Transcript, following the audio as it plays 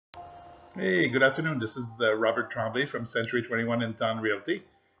Hey, good afternoon. This is Robert Tremblay from Century 21 in Town Realty.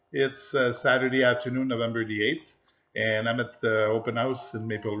 It's Saturday afternoon, November the 8th, and I'm at the open house in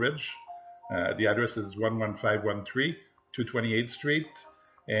Maple Ridge. The address is 11513 228th Street,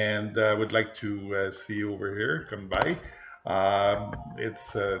 and would like to see you over here. Come by.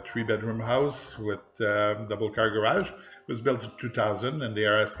 It's a three-bedroom house with double car garage. It was built in 2000, and they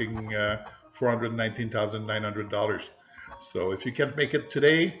are asking $419,900. So if you can't make it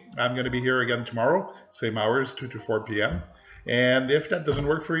today, I'm going to be here again tomorrow, same hours, 2 to 4 p.m. And if that doesn't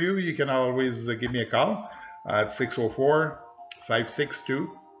work for you, you can always give me a call at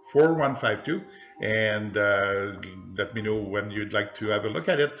 604-562-4152 and let me know when you'd like to have a look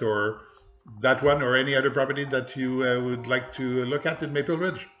at it, or that one or any other property that you would like to look at in Maple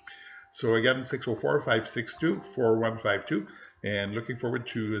Ridge. So again, 604-562-4152, and looking forward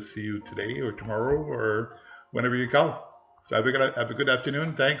to see you today or tomorrow or whenever you call. So have a good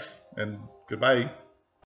afternoon. Thanks and goodbye.